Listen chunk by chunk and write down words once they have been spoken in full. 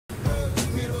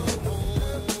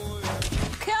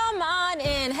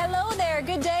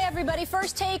everybody.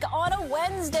 First take on a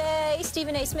Wednesday.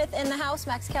 Stephen A. Smith in the house.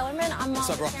 Max Kellerman. I'm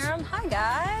Molly Karam. Hi,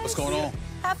 guys. What's going on?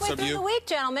 Halfway through the week,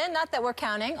 gentlemen. Not that we're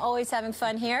counting. Always having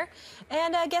fun here.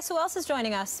 And guess who else is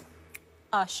joining us?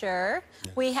 Usher.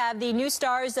 Yeah. We have the new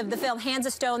stars of the film Hands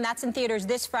of Stone. That's in theaters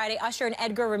this Friday. Usher and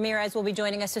Edgar Ramirez will be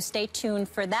joining us, so stay tuned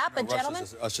for that. But, gentlemen...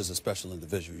 Usher's a special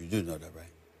individual. You do know that, right?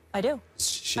 I do.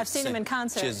 I've seen him in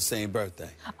concert. She has the same birthday.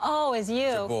 Oh, as you?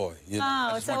 It's your boy. You know,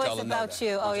 oh, it's always about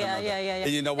you. Oh, yeah. And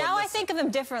you know what? Now I think of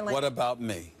him differently. What about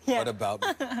me? Yeah. What about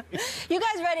me? You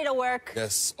guys ready to work?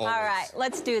 Yes, always. All right,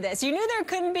 let's do this. You knew there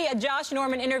couldn't be a Josh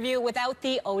Norman interview without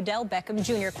the Odell Beckham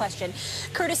Jr. question.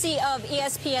 Courtesy of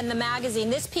ESPN, the magazine,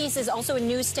 this piece is also in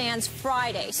newsstands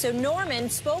Friday. So Norman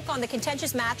spoke on the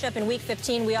contentious matchup in Week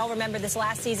 15. We all remember this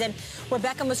last season, where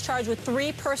Beckham was charged with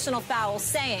 3 personal fouls,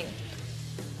 saying...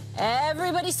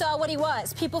 Everybody saw what he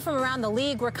was. People from around the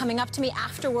league were coming up to me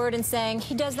afterward and saying,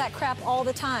 he does that crap all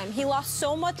the time. He lost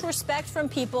so much respect from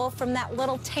people from that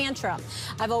little tantrum.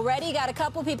 I've already got a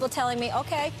couple people telling me,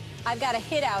 okay, I've got a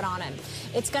hit out on him.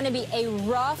 It's going to be a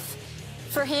rough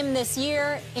for him this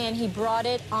year, and he brought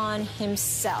it on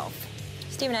himself.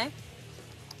 Stephen A.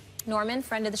 Norman,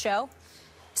 friend of the show.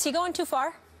 Is he going too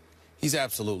far? He's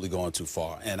absolutely going too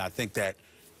far, and I think that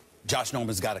Josh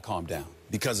Norman's got to calm down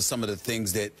because of some of the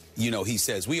things that, you know, he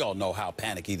says. We all know how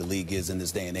panicky the league is in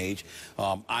this day and age.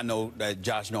 I know that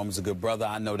Josh Norman's a good brother.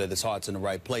 I know that his heart's in the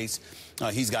right place.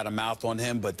 He's got a mouth on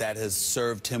him, but that has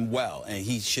served him well, and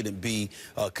he shouldn't be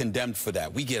condemned for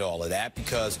that. We get all of that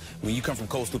because when you come from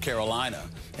Coastal Carolina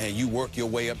and you work your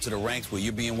way up to the ranks where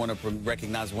you're being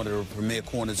recognized one of the premier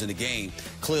corners in the game,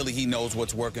 clearly he knows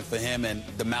what's working for him, and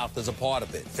the mouth is a part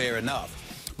of it. Fair enough.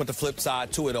 But the flip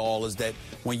side to it all is that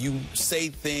when you say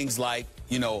things like,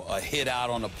 you know, a hit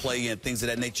out on a play and things of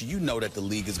that nature, you know that the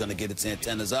league is going to get its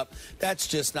antennas up. That's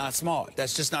just not smart.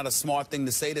 That's just not a smart thing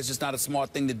to say. That's just not a smart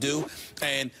thing to do.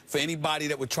 And for anybody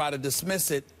that would try to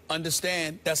dismiss it,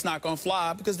 understand that's not going to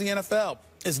fly because the NFL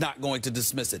is not going to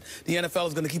dismiss it. The NFL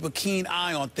is going to keep a keen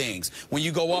eye on things. When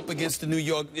you go up against the New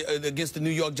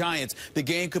York Giants, the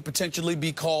game could potentially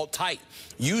be called tight.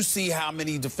 You see how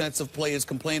many defensive players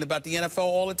complain about the NFL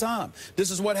all the time. This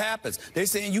is what happens. They're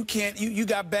saying you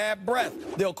got bad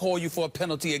breath. They'll call you for a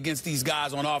penalty against these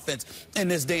guys on offense in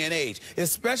this day and age,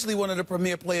 especially one of the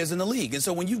premier players in the league. And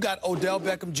so when you've got Odell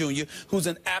Beckham Jr., who's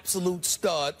an absolute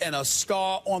stud and a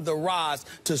star on the rise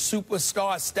to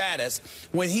superstar status,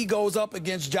 when he goes up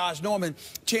against Josh Norman,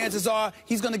 chances are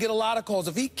he's going to get a lot of calls.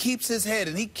 If he keeps his head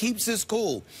and he keeps his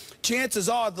cool, chances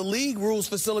are the league rules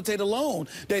facilitate alone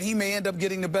that he may end up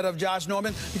getting the better of Josh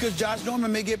Norman because Josh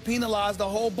Norman may get penalized a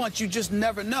whole bunch. You just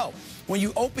never know. When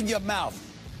you open your mouth,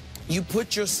 you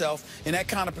put yourself in that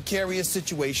kind of precarious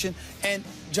situation, and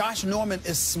Josh Norman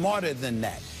is smarter than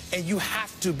that. And you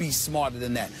have to be smarter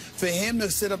than that. For him to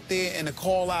sit up there and to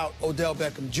call out Odell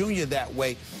Beckham Jr. that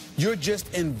way, you're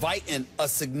just inviting a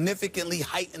significantly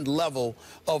heightened level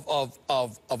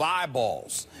of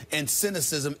eyeballs and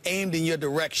cynicism aimed in your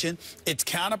direction. It's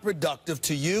counterproductive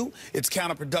to you. It's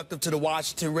counterproductive to the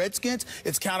Washington Redskins.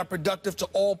 It's counterproductive to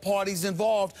all parties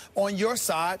involved on your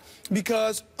side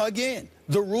because, again,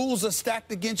 the rules are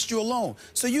stacked against you alone.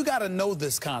 So you got to know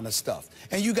this kind of stuff,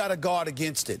 and you got to guard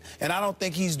against it. And I don't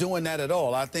think he's doing that at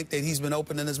all. I think that he's been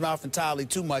opening his mouth entirely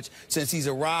too much since he's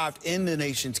arrived in the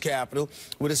nation's capital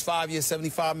with his 5-year,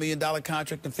 $75 million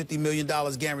contract and $50 million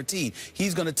guaranteed.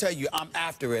 He's going to tell you, I'm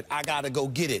after it. I got to go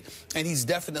get it. And he's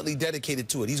definitely dedicated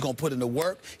to it. He's going to put in the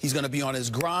work. He's going to be on his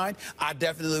grind. I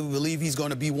definitely believe he's going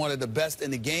to be one of the best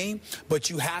in the game. But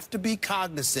you have to be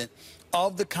cognizant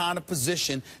of the kind of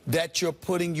position that you're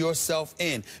putting yourself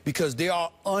in, because there are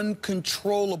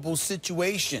uncontrollable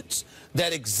situations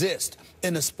that exist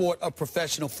in the sport of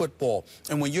professional football.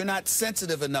 And when you're not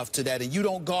sensitive enough to that and you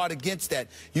don't guard against that,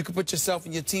 you can put yourself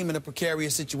and your team in a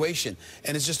precarious situation.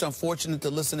 And it's just unfortunate to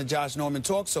listen to Josh Norman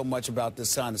talk so much about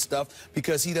this kind of stuff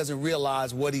because he doesn't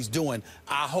realize what he's doing.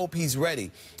 I hope he's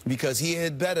ready, because he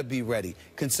had better be ready,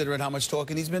 considering how much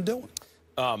talking he's been doing.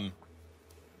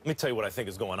 Let me tell you what I think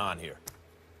is going on here.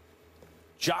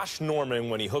 Josh Norman,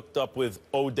 when he hooked up with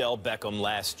Odell Beckham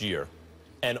last year,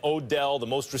 and Odell, the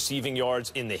most receiving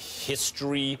yards in the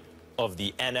history of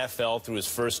the NFL through his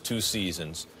first 2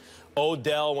 seasons.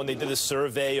 Odell, when they did a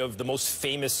survey of the most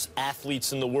famous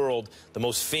athletes in the world, the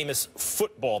most famous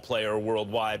football player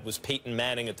worldwide was Peyton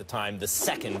Manning at the time. The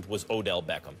second was Odell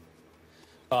Beckham.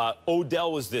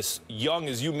 Odell was this young,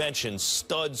 as you mentioned,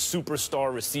 stud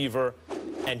superstar receiver,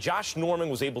 and Josh Norman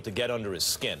was able to get under his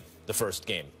skin the first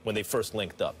game when they first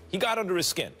linked up. He got under his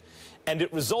skin, and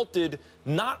it resulted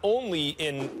not only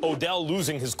in Odell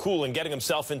losing his cool and getting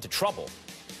himself into trouble,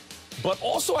 but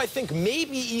also I think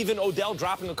maybe even Odell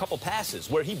dropping a couple passes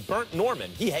where he burnt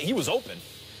Norman. He was open.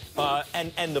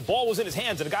 And the ball was in his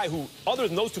hands, and a guy who, other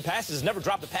than those two passes, has never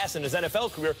dropped a pass in his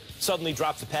NFL career, suddenly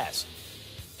drops a pass.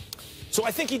 So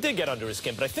I think he did get under his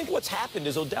skin, but I think what's happened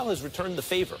is Odell has returned the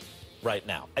favor right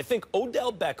now. I think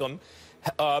Odell Beckham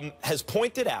has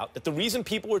pointed out that the reason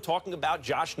people were talking about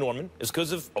Josh Norman is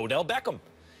because of Odell Beckham.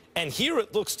 And here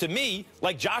it looks to me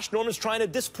like Josh Norman's trying to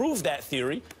disprove that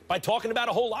theory by talking about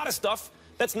a whole lot of stuff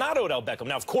that's not Odell Beckham.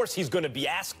 Now, of course, he's going to be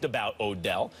asked about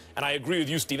Odell, and I agree with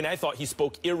you, Stephen. I thought he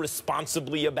spoke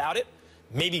irresponsibly about it,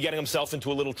 maybe getting himself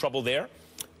into a little trouble there.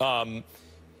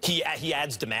 He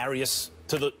adds Demaryius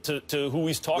to who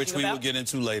he's talking about. Which we will get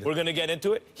into later. We're going to get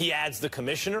into it. He adds the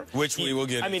commissioner. Which we will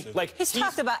get into. I mean, like, he's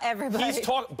talked about everybody.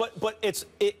 But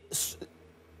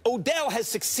Odell has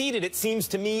succeeded, it seems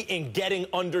to me, in getting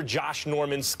under Josh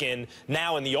Norman's skin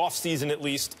now in the offseason, at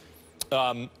least.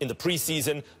 In the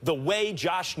preseason, the way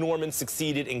Josh Norman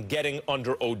succeeded in getting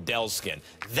under Odell's skin.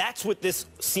 That's what this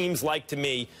seems like to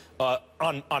me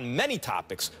on many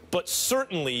topics, but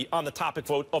certainly on the topic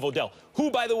of Odell, who,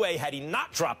 by the way, had he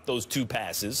not dropped those two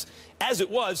passes, as it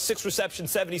was, 6 receptions,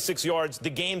 76 yards, the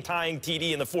game-tying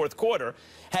TD in the fourth quarter,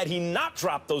 had he not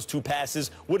dropped those two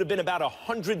passes, would have been about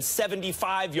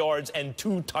 175 yards and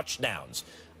 2 touchdowns.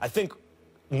 I think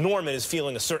Norman is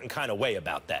feeling a certain kind of way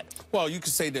about that. Well, you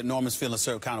could say that Norman's feeling a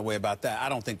certain kind of way about that. I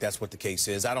don't think that's what the case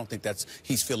is. I don't think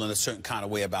he's feeling a certain kind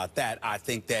of way about that. I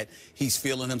think that he's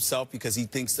feeling himself because he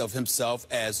thinks of himself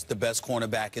as the best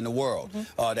cornerback in the world,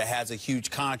 that has a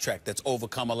huge contract, that's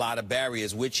overcome a lot of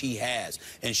barriers, which he has,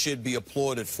 and should be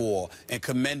applauded for and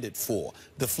commended for.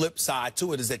 The flip side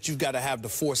to it is that you've got to have the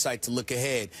foresight to look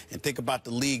ahead and think about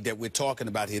the league that we're talking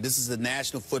about here. This is the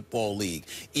National Football League.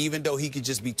 Even though he could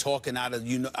just be talking out of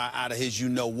his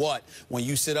you-know-what, when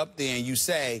you sit up there and you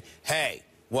say, hey,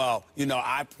 well, you know,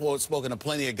 I've spoken to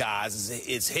plenty of guys,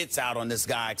 it's hits out on this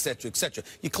guy, et cetera, et cetera.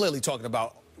 You're clearly talking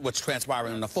about what's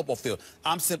transpiring on the football field.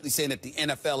 I'm simply saying that the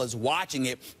NFL is watching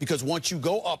it because once you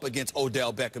go up against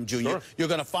Odell Beckham Jr., you're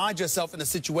going to find yourself in a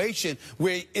situation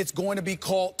where it's going to be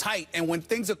called tight. And when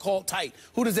things are called tight,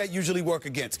 who does that usually work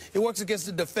against? It works against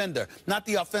the defender, not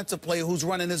the offensive player who's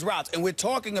running his routes. And we're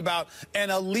talking about an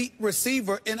elite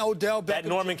receiver in Odell Beckham. That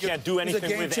Norman can't do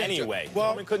anything with anyway. Well,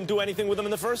 Norman couldn't do anything with him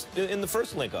in the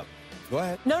first link-up. Go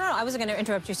ahead. No, I wasn't going to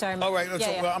interrupt you. Sorry. All right.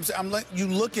 Well, you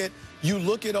look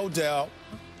at Odell.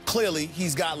 Clearly,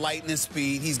 he's got lightning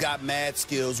speed. He's got mad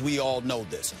skills. We all know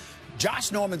this.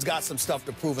 Josh Norman's got some stuff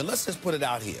to prove, and let's just put it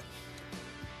out here.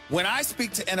 When I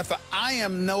speak to NFL, I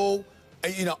am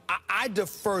I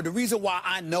defer. The reason why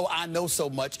I know so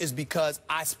much is because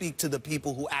I speak to the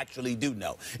people who actually do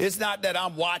know. It's not that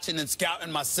I'm watching and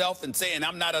scouting myself and saying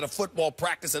I'm not at a football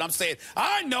practice and I'm saying,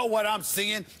 I know what I'm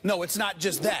seeing. No, it's not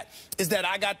just that. It's that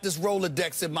I got this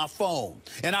Rolodex in my phone,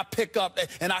 and I pick up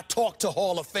and I talk to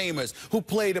Hall of Famers who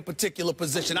played a particular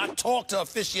position. I talk to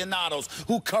aficionados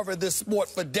who cover this sport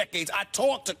for decades. I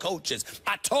talk to coaches.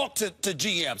 I talk to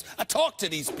GMs. I talk to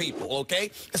these people, okay?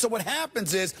 And so what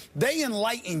happens is they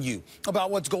enlighten you about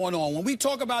what's going on. When we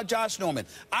talk about Josh Norman,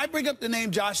 I bring up the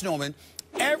name Josh Norman.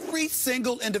 Every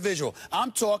single individual,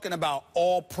 I'm talking about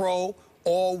all-pro,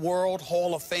 all-world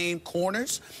Hall of Fame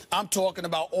corners. I'm talking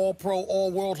about all-pro,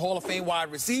 all-world Hall of Fame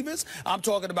wide receivers. I'm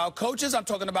talking about coaches. I'm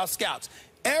talking about scouts.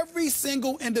 Every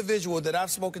single individual that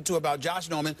I've spoken to about Josh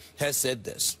Norman has said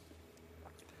this.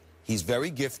 He's very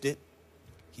gifted.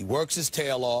 He works his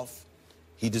tail off.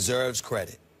 He deserves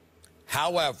credit.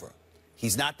 However,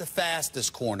 he's not the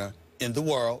fastest corner in the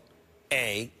world,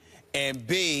 A, and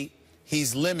B,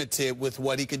 he's limited with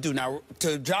what he can do. Now,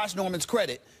 to Josh Norman's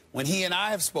credit, when he and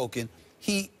I have spoken,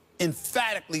 he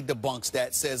emphatically debunks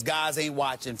that, says guys ain't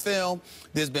watching film.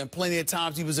 There's been plenty of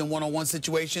times he was in one-on-one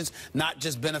situations, not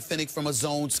just benefiting from a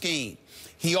zone scheme.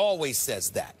 He always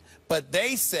says that. But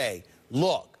they say,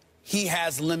 look, he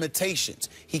has limitations.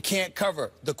 He can't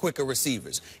cover the quicker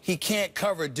receivers. He can't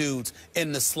cover dudes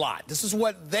in the slot. This is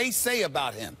what they say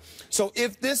about him. So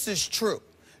if this is true,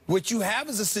 what you have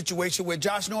is a situation where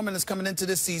Josh Norman is coming into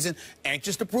this season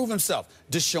anxious to prove himself.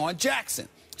 Deshaun Jackson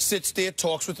sits there,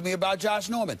 talks with me about Josh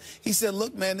Norman. He said,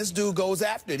 look, man, this dude goes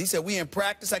after it. He said, we in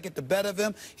practice. I get the better of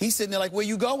him. He's sitting there like, where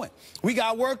you going? We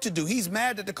got work to do. He's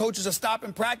mad that the coaches are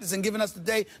stopping practice and giving us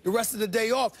the rest of the day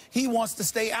off. He wants to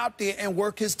stay out there and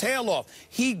work his tail off.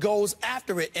 He goes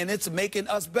after it, and it's making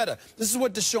us better. This is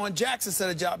what Deshaun Jackson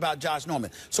said about Josh Norman.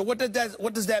 So what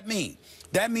does that mean?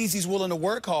 That means he's willing to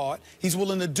work hard. He's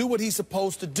willing to do what he's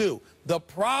supposed to do. The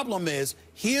problem is,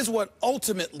 here's what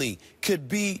ultimately could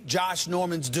be Josh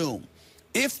Norman's doom.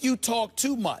 If you talk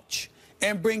too much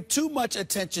and bring too much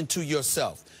attention to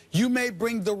yourself, you may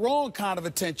bring the wrong kind of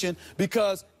attention,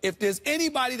 because if there's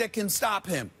anybody that can stop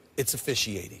him, it's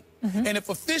officiating. And if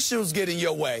officials get in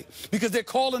your way because they're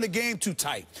calling the game too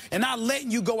tight and not letting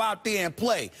you go out there and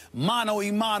play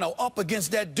mano-a-mano up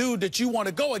against that dude that you want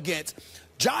to go against,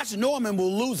 Josh Norman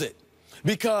will lose it,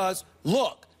 because,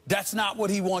 look, that's not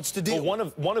what he wants to do.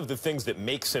 Well, one of the things that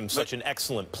makes him such an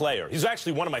excellent player, he's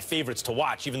actually one of my favorites to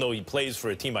watch, even though he plays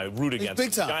for a team I root against,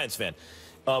 big time. Giants fan,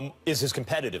 is his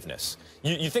competitiveness.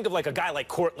 You think of like a guy like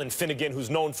Cortland Finnegan, who's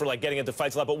known for like getting into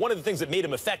fights a lot, but one of the things that made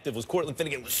him effective was Cortland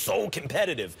Finnegan was so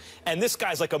competitive, and this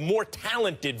guy's like a more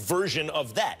talented version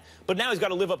of that. But now he's got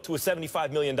to live up to a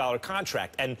 $75 million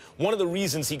contract, and one of the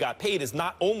reasons he got paid is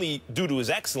not only due to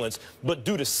his excellence, but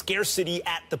due to scarcity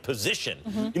at the position.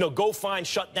 You know, go find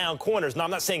shutdown corners. Now,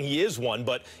 I'm not saying he is one,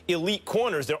 but elite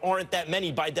corners, there aren't that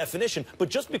many by definition. But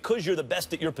just because you're the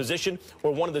best at your position,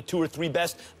 or one of the 2 or 3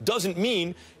 best, doesn't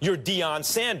mean you're Deion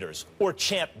Sanders or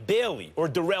Champ Bailey or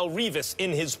Darrelle Revis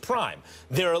in his prime.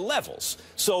 There are levels.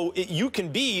 So you can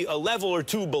be a level or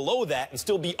 2 below that and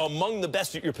still be among the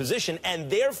best at your position, and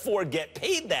therefore get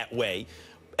paid that way,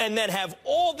 and then have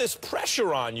all this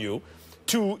pressure on you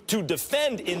to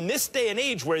defend in this day and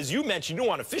age, where, as you mentioned, you don't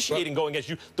want officiating going against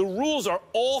you. The rules are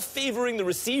all favoring the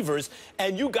receivers,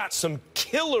 and you got some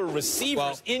killer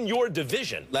receivers in your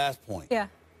division. Last point. Yeah.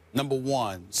 Number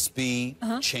 1, speed,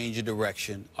 change of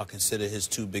direction are considered his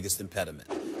 2 biggest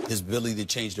impediments. His ability to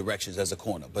change directions as a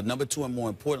corner. But number 2, and more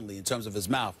importantly, in terms of his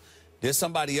mouth, there's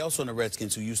somebody else on the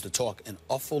Redskins who used to talk an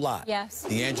awful lot. Yes.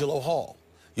 D'Angelo Hall.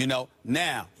 You know,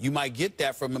 now, you might get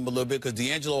that from him a little bit, because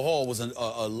D'Angelo Hall was an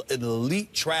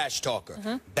elite trash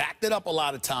talker. Backed it up a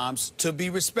lot of times to be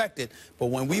respected. But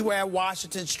when we were at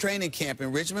Washington's training camp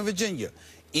in Richmond, Virginia,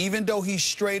 even though he's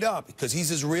straight up, because he's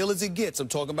as real as it gets, I'm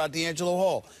talking about D'Angelo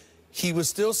Hall, he was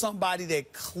still somebody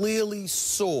that clearly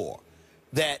saw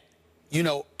that, you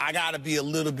know, I got to be a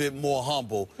little bit more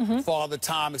humble. Father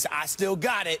Time, I still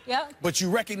got it, but you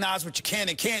recognize what you can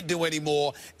and can't do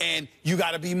anymore, and you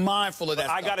got to be mindful of that.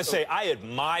 I got to say, I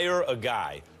admire a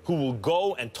guy who will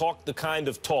go and talk the kind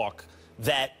of talk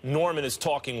that Norman is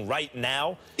talking right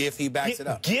now. If he backs it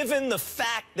up. Given the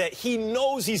fact that he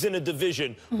knows he's in a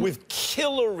division with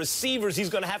killer receivers he's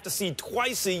going to have to see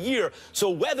twice a year. So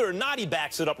whether or not he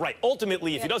backs it up, right,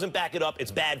 ultimately, if he doesn't back it up,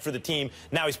 it's bad for the team.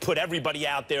 Now he's put everybody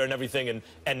out there and everything,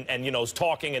 and you know, is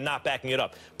talking and not backing it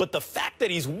up. But the fact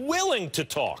that he's willing to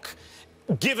talk,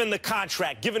 given the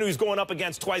contract, given who he's going up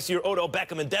against twice a year, Odell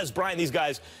Beckham and Des Bryant, these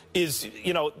guys, is,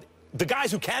 you know, the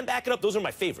guys who can back it up, those are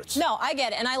my favorites. No, I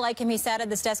get it, and I like him. He sat at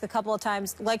this desk a couple of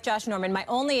times, like Josh Norman. My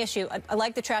only issue, I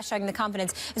like the trash talking, the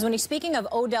confidence, is when he's speaking of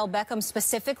Odell Beckham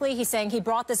specifically, he's saying he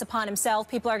brought this upon himself.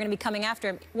 People are going to be coming after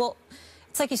him. Well,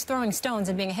 it's like he's throwing stones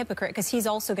and being a hypocrite, because he's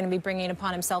also going to be bringing it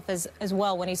upon himself as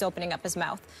well when he's opening up his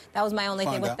mouth. That was my only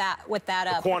thing with that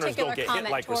the corners particular don't get comment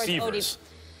hit like towards receivers.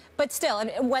 But still, I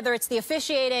mean, whether it's the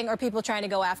officiating or people trying to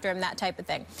go after him, that type of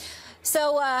thing.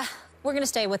 So, we're going to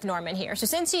stay with Norman here. So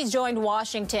since he's joined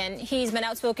Washington, he's been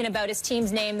outspoken about his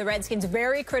team's name. The Redskins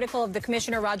very critical of the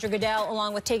commissioner, Roger Goodell,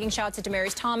 along with taking shots at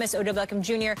Demaryius Thomas, Odell Beckham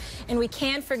Jr. And we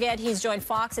can't forget he's joined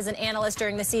Fox as an analyst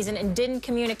during the season and didn't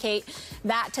communicate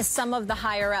that to some of the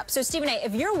higher ups. So, Stephen A.,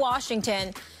 if you're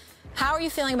Washington, how are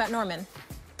you feeling about Norman?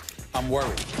 I'm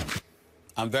worried.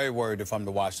 I'm very worried if I'm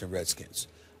the Washington Redskins.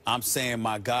 I'm saying,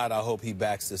 my God, I hope he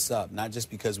backs this up, not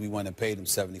just because we went and paid him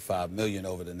 $75 million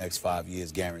over the next 5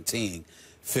 years, guaranteeing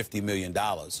 $50 million.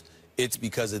 It's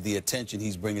because of the attention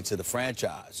he's bringing to the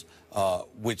franchise,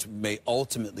 which may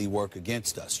ultimately work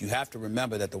against us. You have to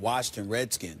remember that the Washington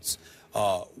Redskins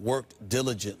worked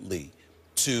diligently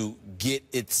to get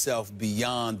itself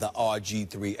beyond the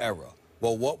RG3 era.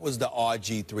 Well, what was the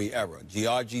RG3 era? The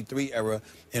RG3 era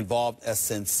involved a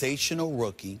sensational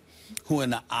rookie who, in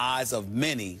the eyes of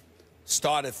many,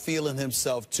 started feeling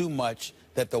himself too much,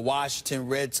 that the Washington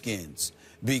Redskins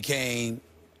became,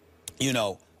 you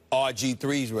know,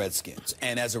 RG3's Redskins.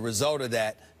 And as a result of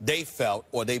that, they felt,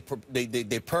 or they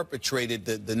perpetrated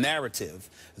the narrative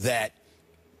that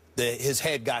his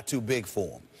head got too big for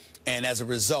him. And as a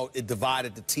result, it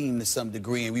divided the team to some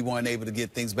degree, and we weren't able to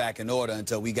get things back in order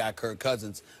until we got Kirk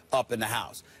Cousins up in the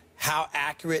house. How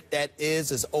accurate that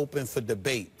is open for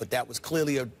debate, but that was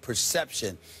clearly a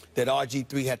perception that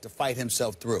RG3 had to fight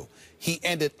himself through. He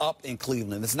ended up in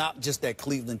Cleveland. It's not just that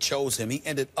Cleveland chose him. He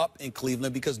ended up in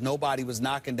Cleveland because nobody was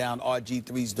knocking down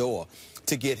RG3's door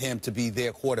to get him to be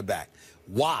their quarterback.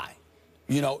 Why?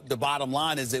 You know, the bottom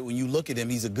line is that when you look at him,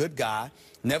 he's a good guy,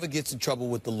 never gets in trouble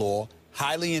with the law,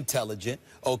 highly intelligent,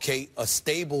 okay, a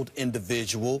stabled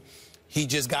individual. He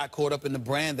just got caught up in the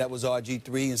brand that was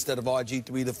RG3 instead of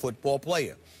RG3, the football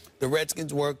player. The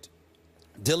Redskins worked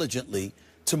diligently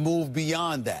to move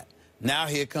beyond that. Now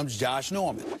here comes Josh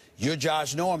Norman. You're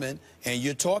Josh Norman, and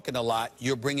you're talking a lot.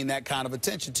 You're bringing that kind of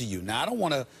attention to you. Now, I don't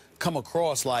want to come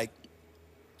across like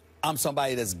I'm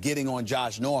somebody that's getting on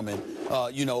Josh Norman,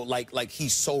 you know, like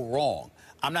he's so wrong.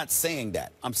 I'm not saying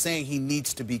that. I'm saying he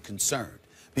needs to be concerned,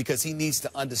 because he needs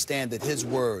to understand that his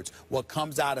words, what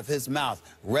comes out of his mouth,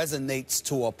 resonates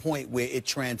to a point where it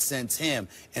transcends him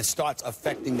and starts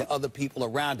affecting the other people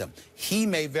around him. He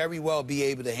may very well be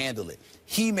able to handle it.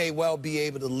 He may well be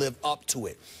able to live up to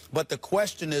it. But the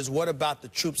question is, what about the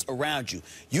troops around you?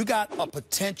 You got a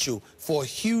potential for a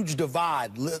huge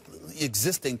divide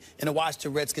existing in the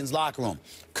Washington Redskins locker room.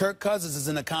 Kirk Cousins is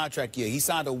in a contract year. He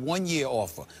signed a one-year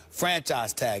offer,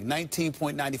 franchise tag,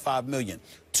 $19.95 million.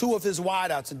 Two of his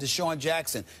wideouts, Deshaun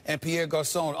Jackson and Pierre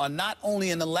Garçon, are not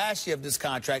only in the last year of this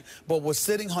contract, but were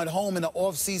sitting at home in the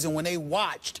offseason when they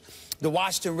watched the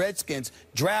Washington Redskins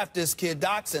draft this kid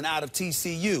Doxson out of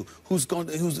TCU, who's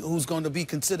going to be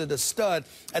considered a stud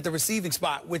at the receiving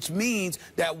spot, which means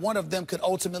that one of them could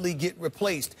ultimately get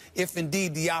replaced if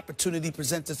indeed the opportunity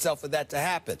presents itself for that to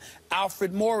happen.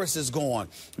 Alfred Morris is gone.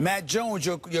 Matt Jones,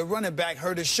 your running back,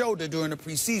 hurt his shoulder during the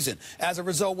preseason. As a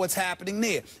result, what's happening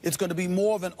there? It's going to be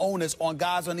more of an onus on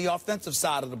guys on the offensive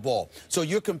side of the ball. So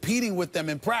you're competing with them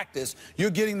in practice.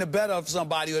 You're getting the better of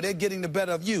somebody, or they're getting the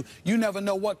better of you. You never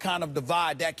know what kind of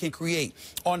divide that can create.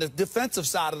 On the defensive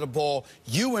side of the ball,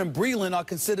 you and Breland are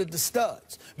considered the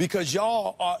studs, because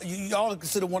y'all are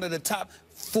considered one of the top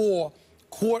four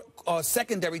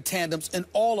secondary tandems in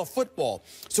all of football.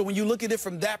 So when you look at it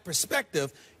from that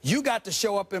perspective, you got to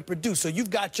show up and produce. So you've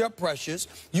got your pressures.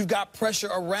 You've got pressure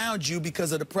around you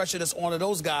because of the pressure that's on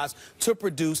those guys to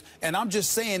produce. And I'm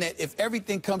just saying that if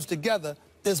everything comes together,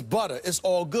 it's butter. It's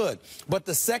all good. But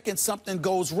the second something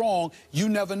goes wrong, you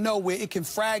never know where it can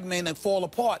fragment and fall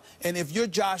apart. And if you're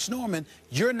Josh Norman,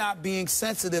 you're not being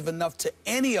sensitive enough to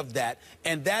any of that.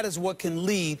 And that is what can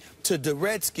lead to the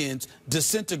Redskins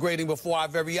disintegrating before our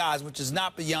very eyes, which is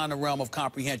not beyond the realm of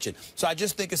comprehension. So I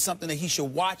just think it's something that he should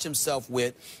watch himself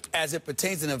with as it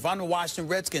pertains. And if I'm the Washington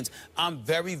Redskins, I'm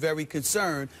very, very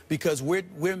concerned, because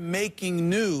we're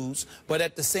making news, but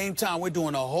at the same time, we're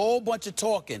doing a whole bunch of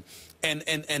talking. And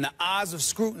the eyes of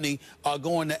scrutiny are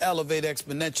going to elevate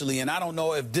exponentially. And I don't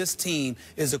know if this team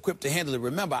is equipped to handle it.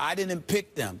 Remember, I didn't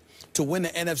pick them to win the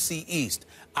NFC East.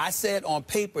 I said on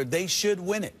paper they should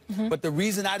win it. But the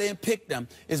reason I didn't pick them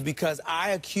is because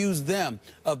I accused them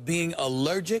of being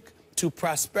allergic to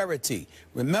prosperity.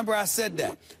 Remember, I said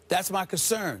that. That's my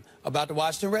concern about the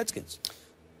Washington Redskins.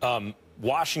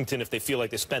 Washington, if they feel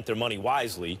like they spent their money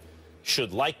wisely,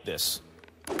 should like this.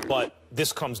 But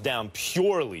this comes down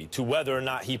purely to whether or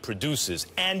not he produces.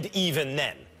 And even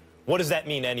then, what does that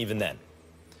mean, and even then?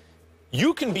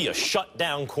 You can be a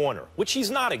shutdown corner, which he's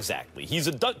not exactly. He's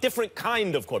a different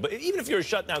kind of corner. But even if you're a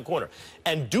shutdown corner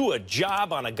and do a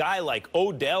job on a guy like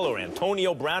Odell or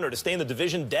Antonio Brown, or to stay in the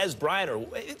division, Dez Bryant, or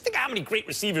think how many great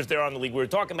receivers there are in the league. We were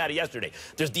talking about it yesterday.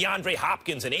 There's DeAndre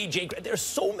Hopkins and A.J. There's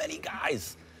so many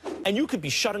guys. And you could be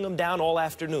shutting them down all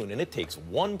afternoon, and it takes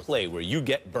one play where you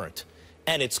get burnt.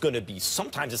 And it's going to be,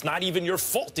 sometimes it's not even your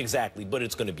fault exactly, but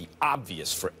it's going to be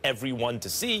obvious for everyone to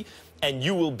see. And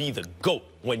you will be the GOAT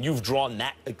when you've drawn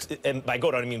that. And by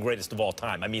GOAT, I don't mean greatest of all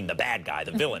time. I mean the bad guy,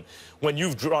 the villain, when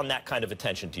you've drawn that kind of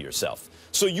attention to yourself.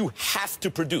 So you have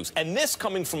to produce. And this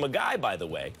coming from a guy, by the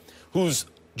way, who's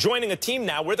joining a team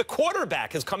now where the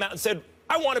quarterback has come out and said,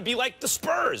 I want to be like the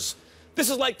Spurs.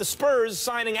 This is like the Spurs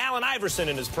signing Allen Iverson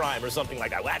in his prime or something like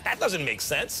that. That doesn't make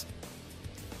sense.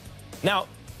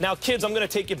 Now, kids, I'm going to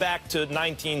take you back to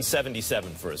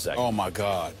 1977 for a second. Oh, my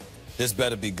God. This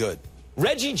better be good.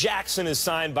 Reggie Jackson is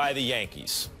signed by the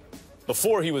Yankees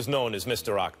before he was known as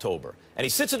Mr. October. And he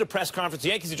sits at a press conference. The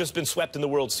Yankees have just been swept in the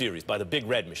World Series by the Big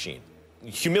Red Machine,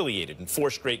 humiliated in 4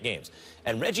 straight games.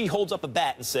 And Reggie holds up a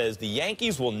bat and says, the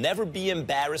Yankees will never be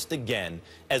embarrassed again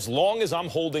as long as I'm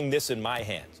holding this in my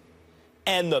hands.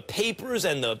 And the papers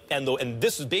and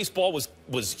baseball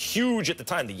was huge at the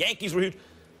time. The Yankees were huge.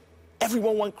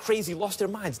 Everyone went crazy, lost their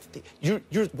minds.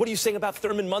 What are you saying about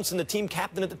Thurman Munson, the team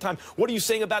captain at the time? What are you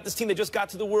saying about this team that just got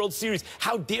to the World Series?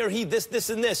 How dare he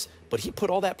this, and this? But he put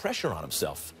all that pressure on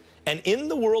himself. And in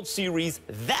the World Series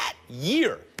that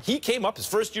year, he came up his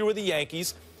first year with the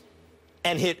Yankees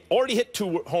and already hit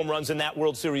 2 home runs in that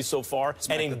World Series so far.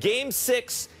 And in Game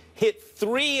 6, hit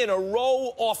 3 in a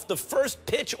row off the first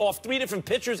pitch, off 3 different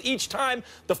pitchers each time.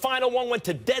 The final one went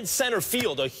to dead center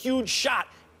field, a huge shot.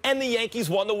 And the Yankees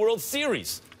won the World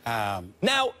Series. Now,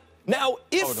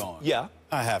 if... Hold on. Yeah?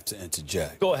 I have to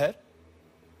interject. Go ahead.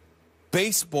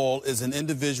 Baseball is an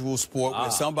individual sport where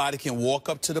somebody can walk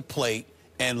up to the plate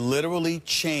and literally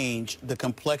change the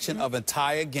complexion of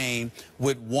entire game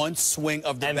with one swing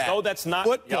of the bat. And though that's not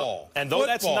football, and though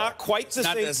that's not quite the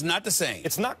same, it's not the same.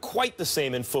 It's not quite the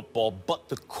same in football, but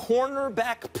the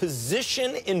cornerback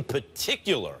position in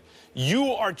particular,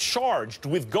 you are charged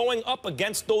with going up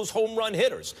against those home run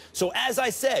hitters. So as I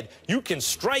said, you can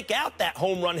strike out that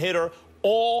home run hitter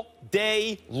all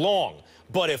day long.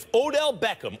 But if Odell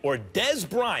Beckham or Dez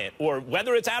Bryant, or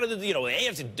whether it's out of the,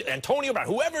 AFC, Antonio Brown,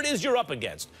 whoever it is you're up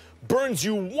against, burns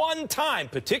you one time,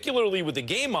 particularly with the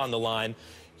game on the line,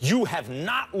 you have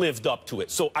not lived up to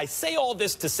it. So I say all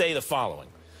this to say the following.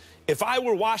 If I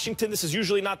were Washington, this is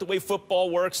usually not the way football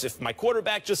works. If my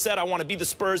quarterback just said, I want to be the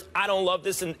Spurs, I don't love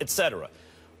this, and etc.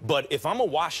 But if I'm a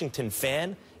Washington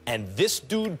fan and this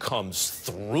dude comes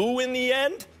through in the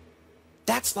end,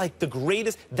 that's like the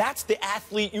greatest. That's the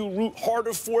athlete you root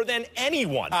harder for than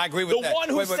anyone. I agree with that. The one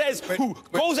who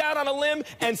goes out on a limb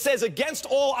and says, against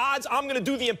all odds, I'm going to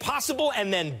do the impossible,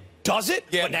 and then does it,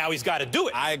 but now he's got to do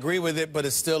it. I agree with it, but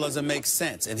it still doesn't make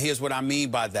sense. And here's what I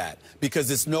mean by that. Because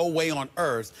there's no way on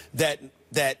earth that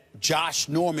Josh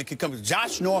Norman can come.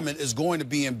 Josh Norman is going to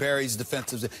be in Barry's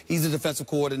defensive. He's the defensive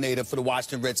coordinator for the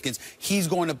Washington Redskins. He's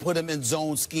going to put him in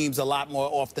zone schemes a lot more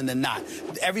often than not.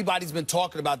 Everybody's been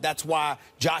talking about that's why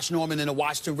Josh Norman in the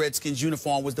Washington Redskins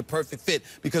uniform was the perfect fit,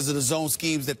 because of the zone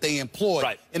schemes that they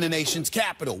employ in the nation's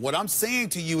capital. What I'm saying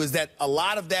to you is that a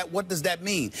lot of that, what does that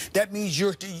mean? That means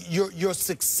your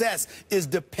success is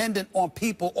dependent on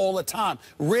people all the time.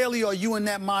 Rarely are you in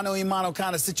that mano-a-mano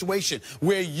kind of situation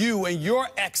where you and your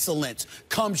excellence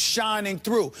comes shining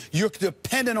through. You're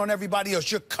dependent on everybody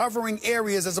else. You're covering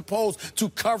areas as opposed to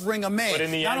covering a man. But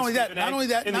in the end,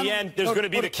 in the end, there's going to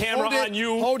be the camera on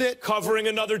you covering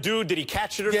another dude. Did he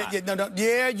catch it or not?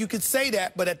 Yeah, you could say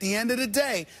that, but at the end of the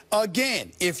day,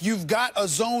 again, if you've got a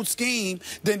zone scheme,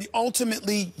 then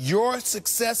ultimately your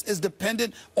success is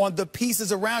dependent on the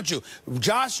pieces around you.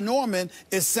 Josh Norman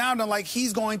is sounding like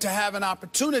he's going to have an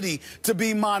opportunity to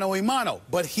be mano-a-mano.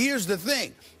 But here's the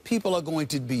thing. People are going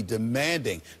to be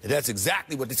demanding that that's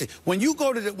exactly what they say. When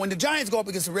the Giants go up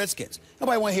against the Redskins,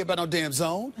 nobody want to hear about no damn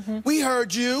zone. We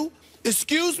heard you.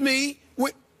 Excuse me.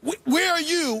 Where are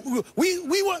you?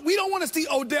 We don't want to see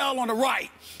Odell on the right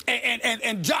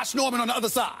and Josh Norman on the other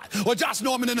side, or Josh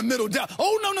Norman in the middle.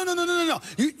 Oh, no.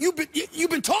 You've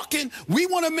been talking. We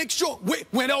want to make sure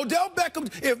when Odell Beckham,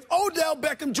 if Odell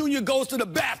Beckham Jr. goes to the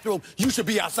bathroom, you should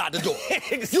be outside the door.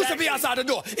 Exactly. You should be outside the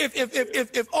door.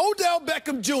 If Odell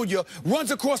Beckham Jr.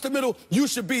 runs across the middle, you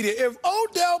should be there. If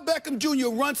Odell Beckham Jr.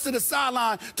 runs to the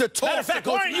sideline to talk, matter of fact,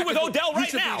 why aren't you with Odell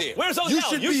right now? Where's Odell?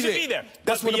 You should be there.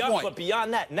 That's what the point. But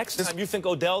beyond that, next time you think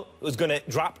Odell is going to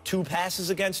drop 2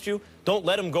 passes against you, don't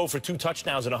let him go for 2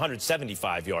 touchdowns and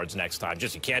 175 yards next time.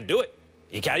 You can't do it.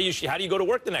 How do you go to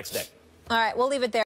work the next day? All right, we'll leave it there.